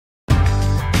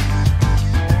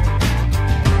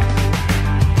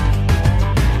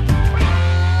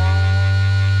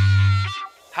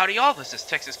Howdy y'all, this is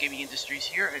Texas Gaming Industries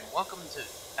here, and welcome to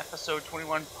episode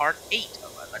 21, part 8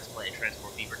 of my Let's Play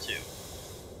Transport Fever 2.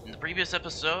 In the previous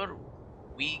episode,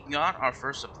 we got our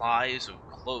first supplies of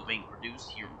clothing produced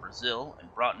here in Brazil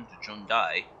and brought into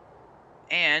Jundiaí,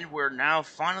 and we're now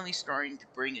finally starting to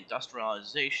bring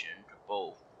industrialization to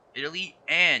both Italy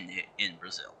and in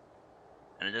Brazil.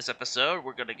 And in this episode,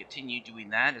 we're going to continue doing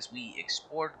that as we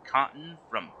export cotton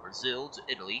from Brazil to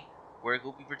Italy, where it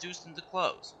will be produced into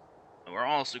clothes. And we're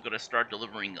also going to start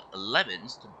delivering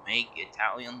lemons to make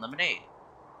Italian lemonade.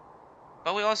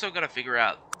 But we also got to figure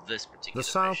out this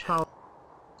particular mission.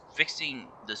 Fixing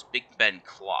this Big Ben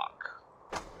clock.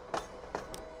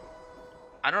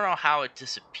 I don't know how it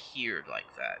disappeared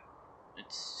like that.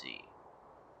 Let's see.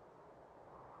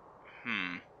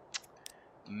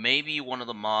 Maybe one of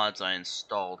the mods I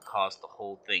installed caused the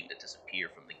whole thing to disappear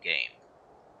from the game.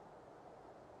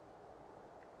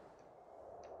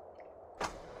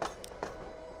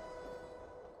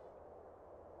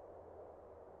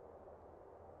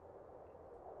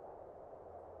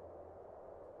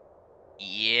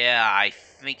 Yeah, I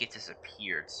think it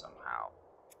disappeared somehow.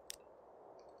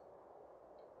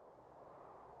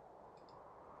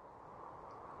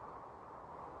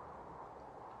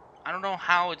 I don't know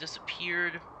how it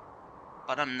disappeared,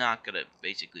 but I'm not gonna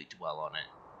basically dwell on it.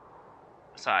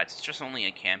 Besides, it's just only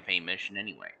a campaign mission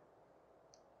anyway.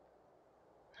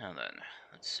 Now then,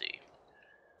 let's see.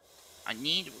 I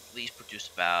need to at least produce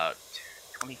about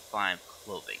 25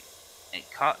 clothing. And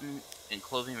cotton and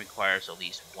clothing requires at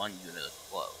least 1 unit of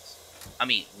clothes. I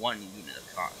mean, 1 unit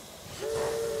of cotton.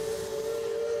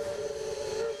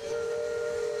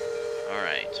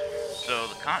 Alright, so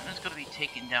the cotton is going to be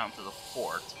taken down to the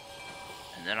port,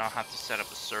 and then I'll have to set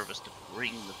up a service to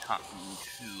bring the cotton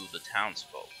to the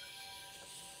townsfolk.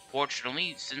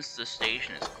 Fortunately, since the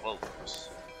station is close,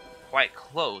 quite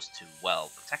close to, well,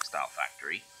 the textile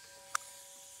factory,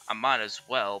 I might as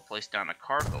well place down a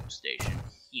cargo station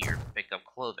here to pick up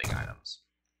clothing items.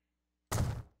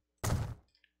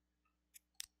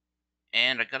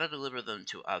 And I gotta deliver them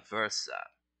to Aversa,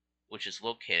 which is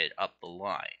located up the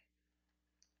line.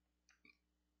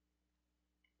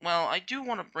 Well, I do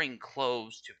want to bring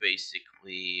clothes to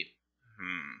basically,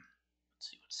 let's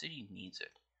see, what city needs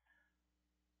it?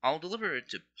 I'll deliver it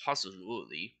to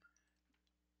Pozzuoli,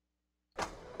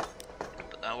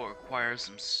 but that will require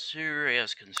some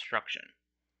serious construction.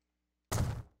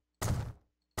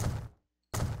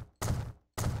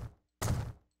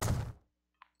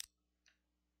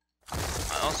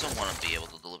 I also want to be able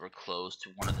to deliver clothes to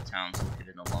one of the towns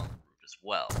located along the route as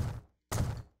well.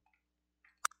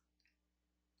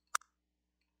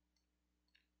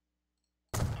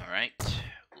 Alright,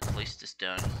 we'll place this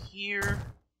down here.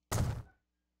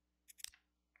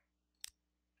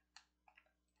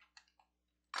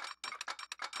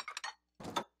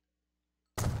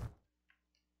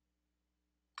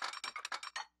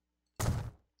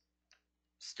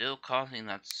 Still causing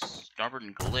that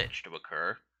stubborn glitch to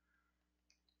occur.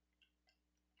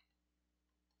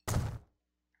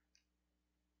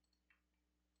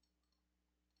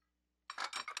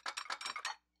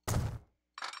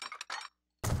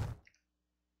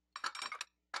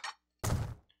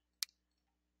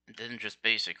 And then just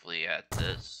basically add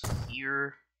this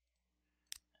here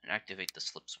and activate the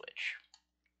slip switch.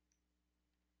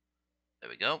 There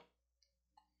we go.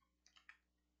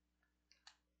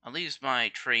 At least my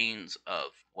trains of,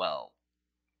 well,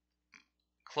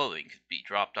 clothing could be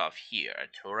dropped off here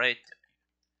at Torrete.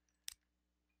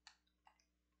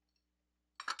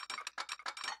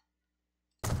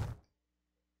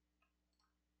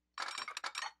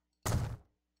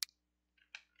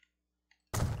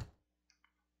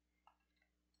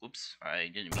 Oops, I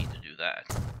didn't mean to do that.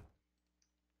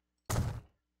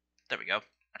 There we go.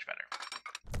 Much better.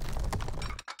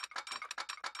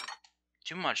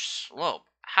 Too much slope.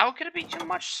 How could it be too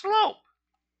much slope?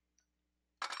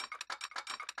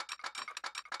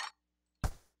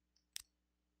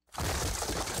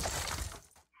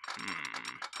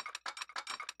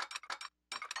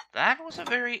 That was a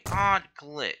very odd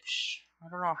glitch. I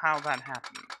don't know how that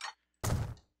happened.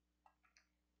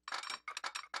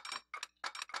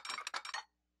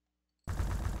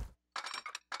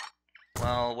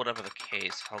 Well, whatever the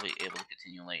case, I'll be able to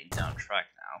continue laying down track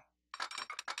now.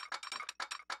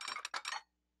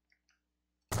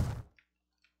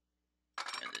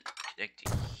 And then connect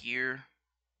it here.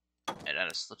 And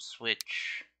add a slip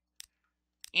switch.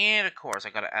 And of course,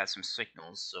 I gotta add some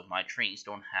signals so my trains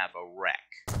don't have a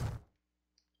wreck.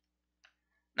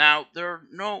 Now,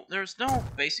 there's no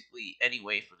basically any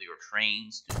way for your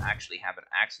trains to actually have an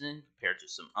accident compared to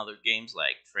some other games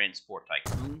like Transport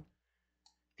Tycoon.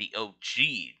 the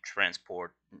OG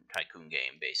Transport Tycoon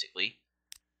game, basically.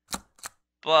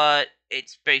 But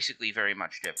it's basically very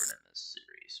much different in this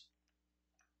series.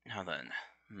 Now then,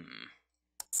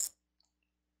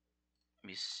 let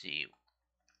me see.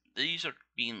 These are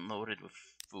being loaded with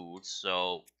food,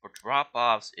 so for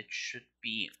drop-offs, it should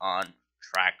be on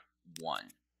track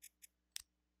 1.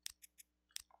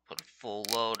 Put a full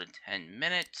load in 10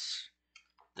 minutes.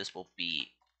 This will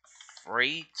be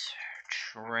freight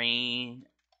train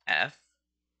F.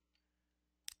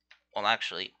 Well,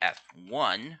 actually,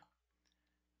 F1.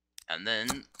 And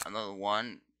then another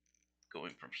one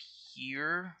going from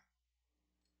here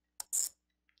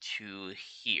to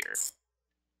here.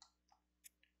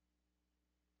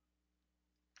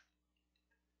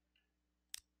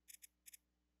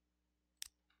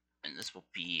 And this will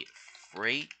be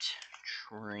freight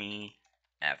train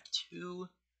F2.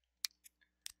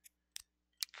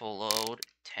 Full load,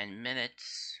 10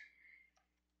 minutes.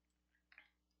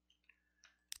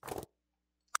 Let's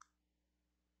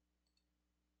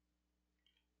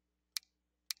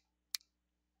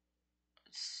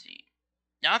see.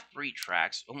 Not 3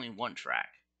 tracks, only 1 track.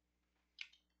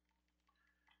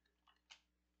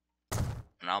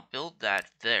 And I'll build that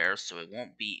there so it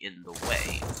won't be in the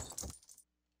way.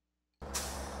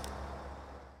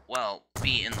 Well,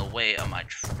 be in the way of my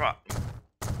truck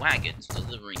wagons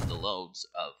delivering the loads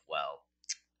of, well,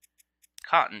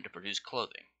 cotton to produce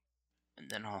clothing. And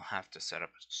then I'll have to set up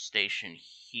a station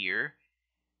here.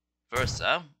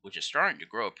 Versa, which is starting to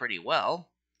grow pretty well,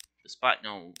 despite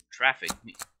no traffic,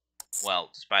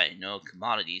 well, despite no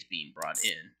commodities being brought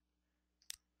in.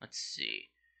 Let's see.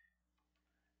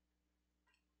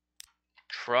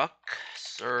 Truck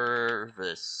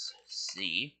service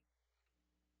C.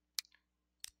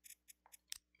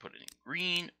 Put it in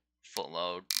green. Full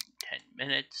load, 10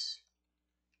 minutes.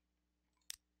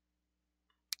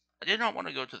 I did not want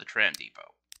to go to the tram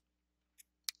depot.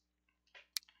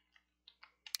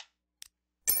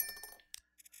 Put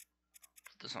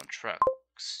this on track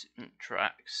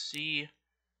C.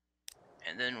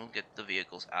 And then we'll get the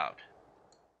vehicles out.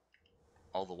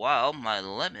 All the while, my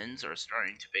lemons are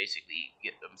starting to basically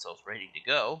get themselves ready to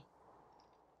go.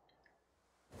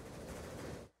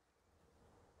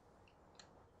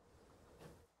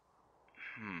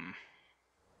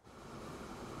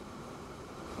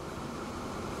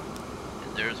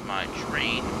 And there's my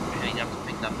train heading up to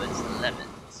pick up its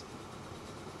lemons.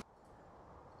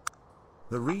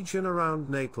 The region around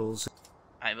Naples.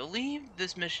 I believe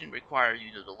this mission requires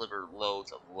you to deliver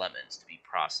loads of lemons to be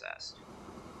processed.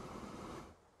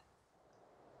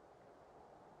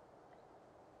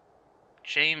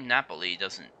 Shame Napoli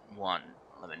doesn't want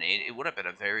lemonade. It would have been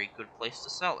a very good place to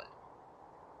sell it.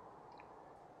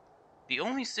 The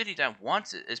only city that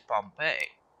wants it is Pompeii.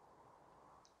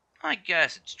 I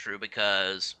guess it's true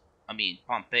because, I mean,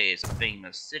 Pompeii is a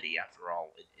famous city after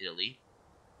all in Italy,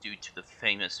 due to the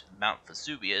famous Mount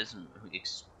Vesuvius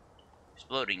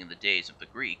exploding in the days of the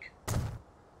Greek.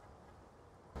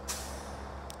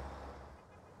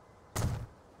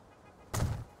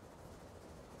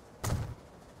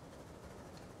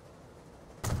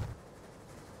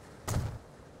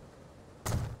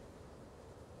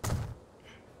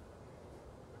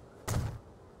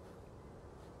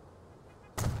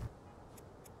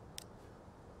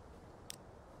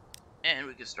 And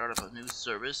we can start up a new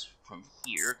service from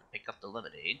here to pick up the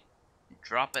lemonade and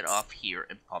drop it off here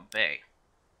in Pompeii,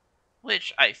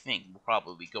 which I think will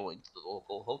probably be going to the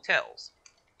local hotels.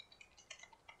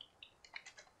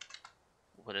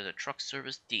 We'll put it a truck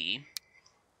service D,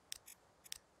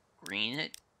 green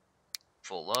it,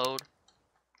 full load,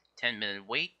 10-minute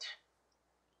wait,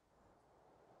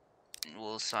 and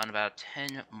we'll assign about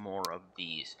 10 more of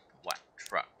these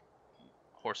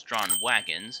horse-drawn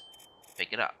wagons to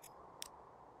pick it up.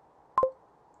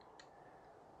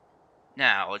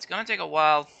 Now, it's going to take a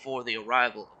while for the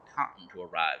arrival of cotton to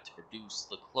arrive to produce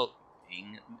the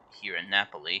clothing here in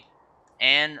Napoli,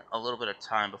 and a little bit of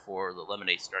time before the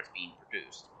lemonade starts being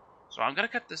produced. So I'm going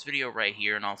to cut this video right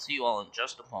here, and I'll see you all in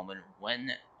just a moment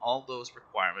when all those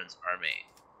requirements are made.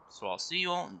 So I'll see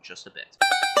you all in just a bit.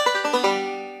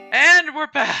 And we're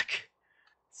back!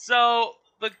 So,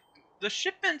 the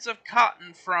shipments of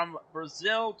cotton from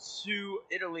Brazil to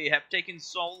Italy have taken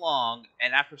so long,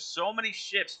 and after so many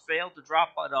ships failed to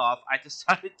drop it off, I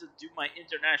decided to do my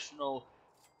international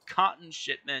cotton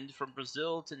shipment from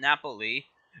Brazil to Napoli.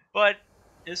 But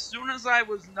as soon as I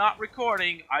was not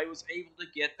recording, I was able to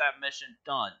get that mission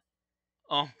done.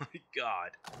 Oh my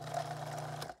god.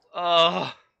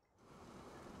 I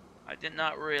did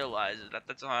not realize it at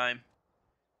the time.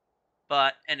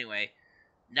 But anyway,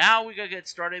 now we're going to get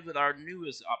started with our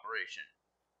newest operation.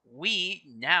 we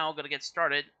now gotta get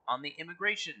started on the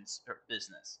immigration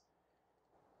business.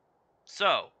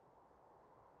 So,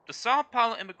 the Sao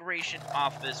Paulo Immigration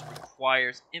Office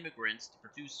requires immigrants to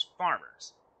produce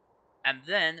farmers, and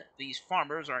then these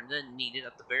farmers are then needed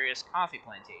at the various coffee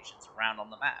plantations around on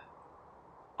the map.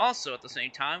 Also, at the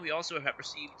same time, we also have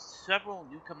received several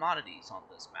new commodities on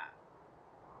this map.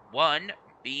 One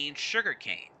being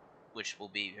sugarcane, which will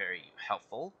be very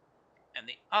helpful, and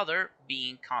the other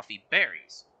being coffee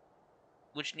berries,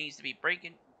 which needs to be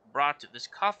brought to this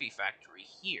coffee factory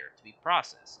here to be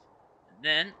processed, and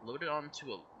then loaded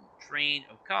onto a train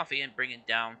of coffee and bring it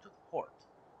down to the port.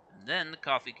 And then the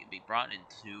coffee can be brought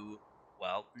into,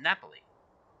 well, Napoli.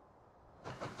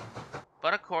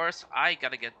 But of course, I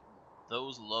gotta get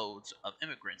those loads of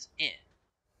immigrants in.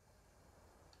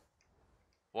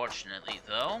 Fortunately,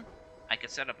 though, I could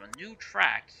set up a new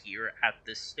track here at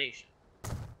this station.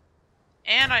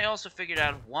 And I also figured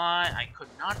out why I could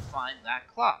not find that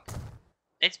clock.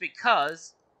 It's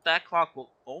because that clock will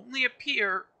only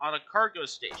appear on a cargo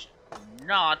station,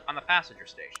 not on a passenger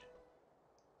station.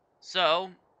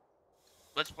 So,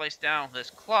 let's place down this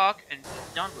clock and be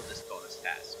done with this bonus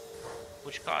task,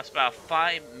 which costs about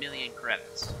 5 million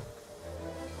credits.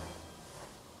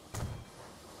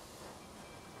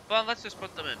 But let's just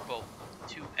put them in both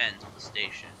two ends of the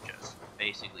station, just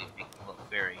basically make it look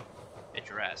very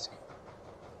picturesque.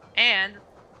 And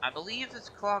I believe this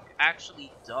clock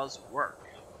actually does work,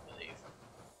 I believe.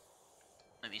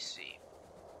 Let me see.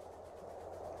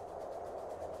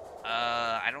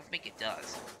 I don't think it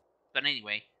does. But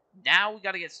anyway, now we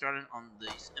gotta get started on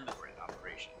these immigrant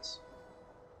operations.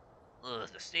 Ugh,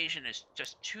 the station is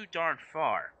just too darn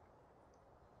far.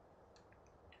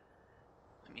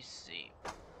 Let me see.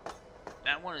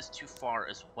 That one is too far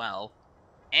as well.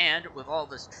 And with all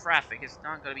this traffic, it's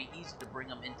not gonna be easy to bring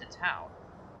them into town.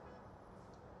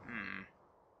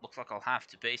 Looks like I'll have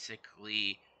to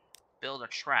basically build a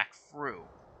track through.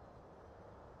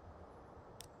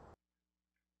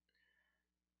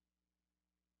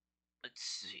 Let's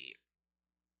see.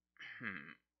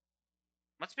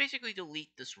 Let's basically delete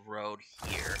this road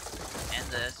here, and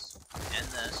this,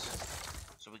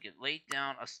 so we can lay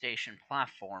down a station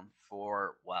platform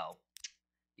for, well,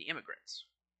 the immigrants.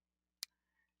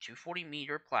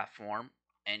 240-meter platform,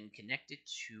 and connect it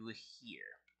to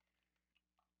here.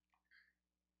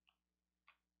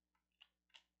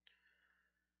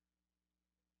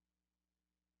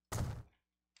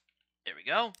 There we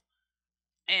go.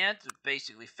 And to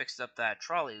basically fix up that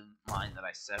trolley line that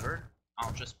I severed,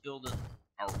 I'll just build it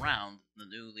around the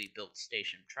newly built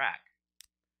station track.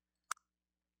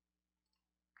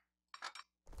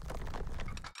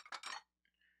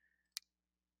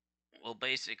 We'll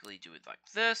basically do it like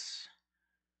this.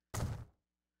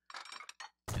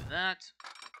 Do that.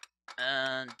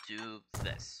 And do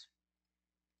this.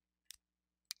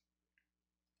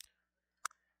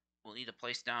 We'll need to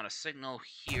place down a signal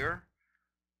here.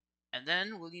 And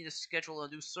then we'll need to schedule a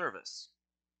new service.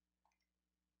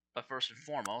 But first and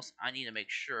foremost, I need to make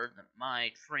sure that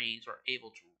my trains are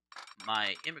able to...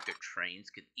 my immigrant trains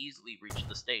can easily reach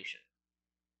the station.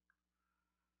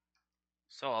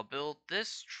 So I'll build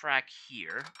this track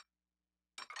here.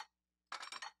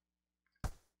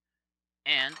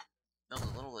 And build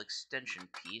a little extension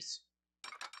piece.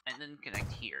 And then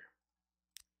connect here.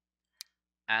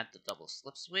 Add the double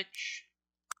slip switch.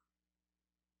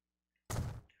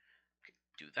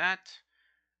 Do that.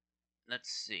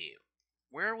 Let's see.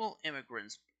 Where will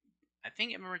immigrants... I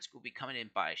think immigrants will be coming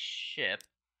in by ship.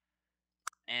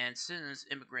 And since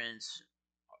immigrants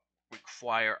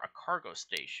require a cargo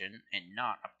station and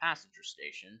not a passenger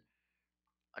station,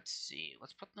 let's see.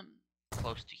 Let's put them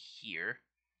close to here.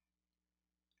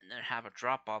 And then have a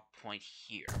drop-off point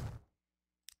here.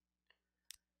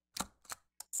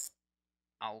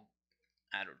 I'll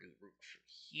add a new route from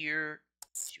here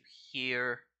to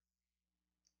here.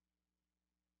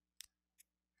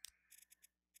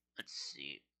 Let's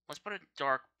see. Let's put a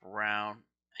dark brown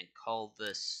and call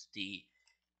this the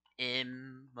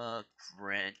immigrant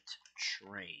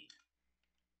train.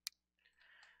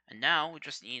 And now we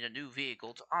just need a new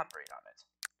vehicle to operate on it.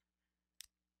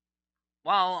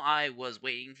 While I was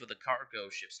waiting for the cargo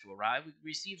ships to arrive, we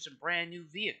received some brand new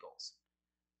vehicles.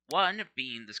 One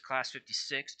being this Class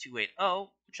 56-280,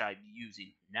 which I'm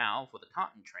using now for the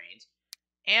cotton trains,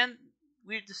 and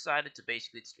we decided to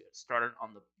basically get started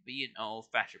on the B&O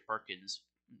Thatcher Perkins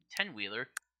 10-wheeler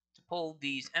to pull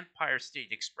these Empire State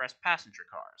Express passenger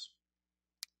cars.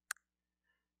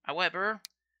 However,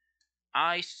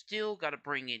 I still gotta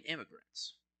bring in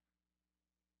immigrants.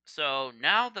 So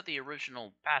now that the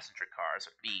original passenger cars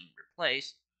are being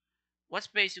replaced, let's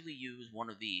basically use one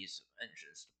of these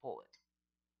engines to pull it.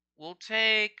 We'll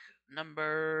take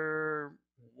number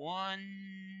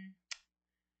 1...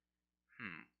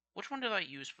 Which one did I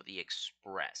use for the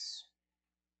Express?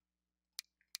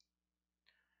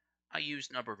 I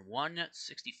used number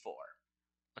 164.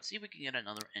 Let's see if we can get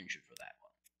another engine for that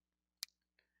one.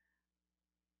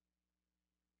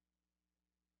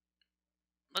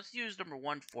 Let's use number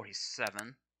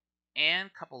 147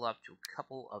 and couple up to a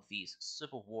couple of these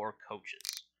Civil War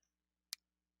coaches.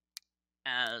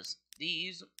 As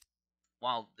these,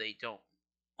 while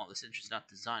this engine's not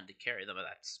designed to carry them at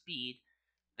that speed,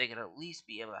 they can at least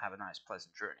be able to have a nice,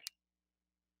 pleasant journey.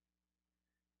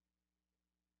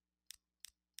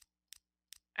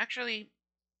 Actually,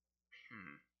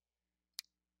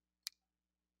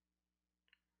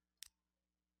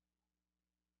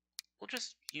 we'll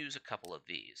just use a couple of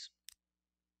these.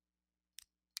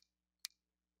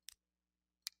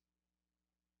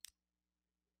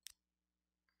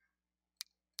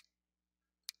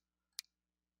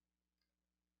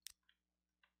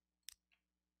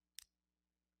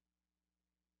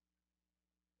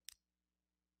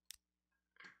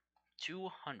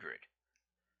 $200.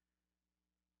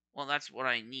 Well, that's what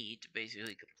I need to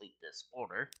basically complete this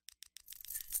order.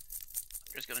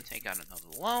 I'm just going to take out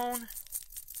another loan.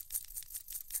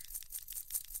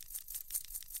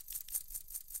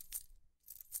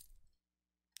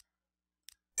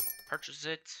 Purchase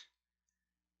it.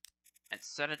 And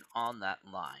set it on that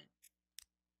line.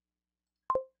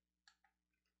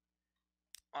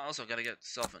 I also got to get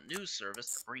myself a news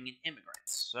service to bring in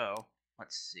immigrants. So,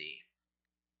 let's see.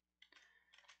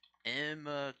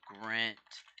 Immigrant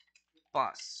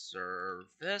bus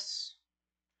service.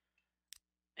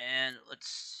 And let's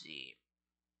see.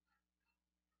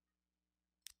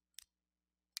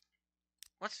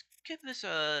 Let's give this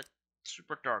a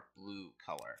super dark blue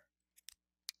color.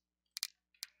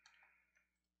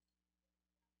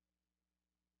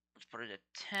 Let's put it at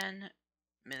 10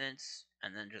 minutes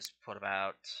and then just put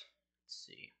about, let's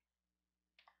see.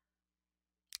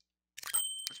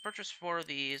 Let's purchase 4 of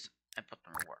these and put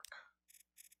them to work.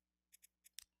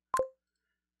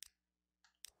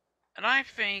 And I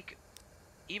think,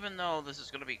 even though this is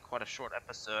going to be quite a short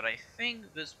episode, I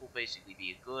think this will basically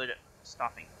be a good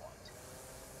stopping point.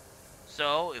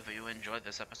 So, if you enjoyed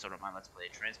this episode of my Let's Play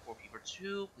Transport Fever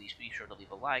 2, please be sure to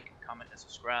leave a like, comment, and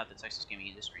subscribe to Texas Gaming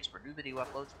Industries for new video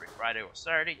uploads every Friday or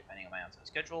Saturday, depending on my on-time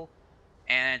schedule.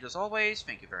 And as always,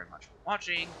 thank you very much for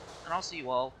watching, and I'll see you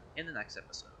all in the next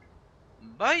episode.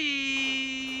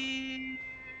 Bye!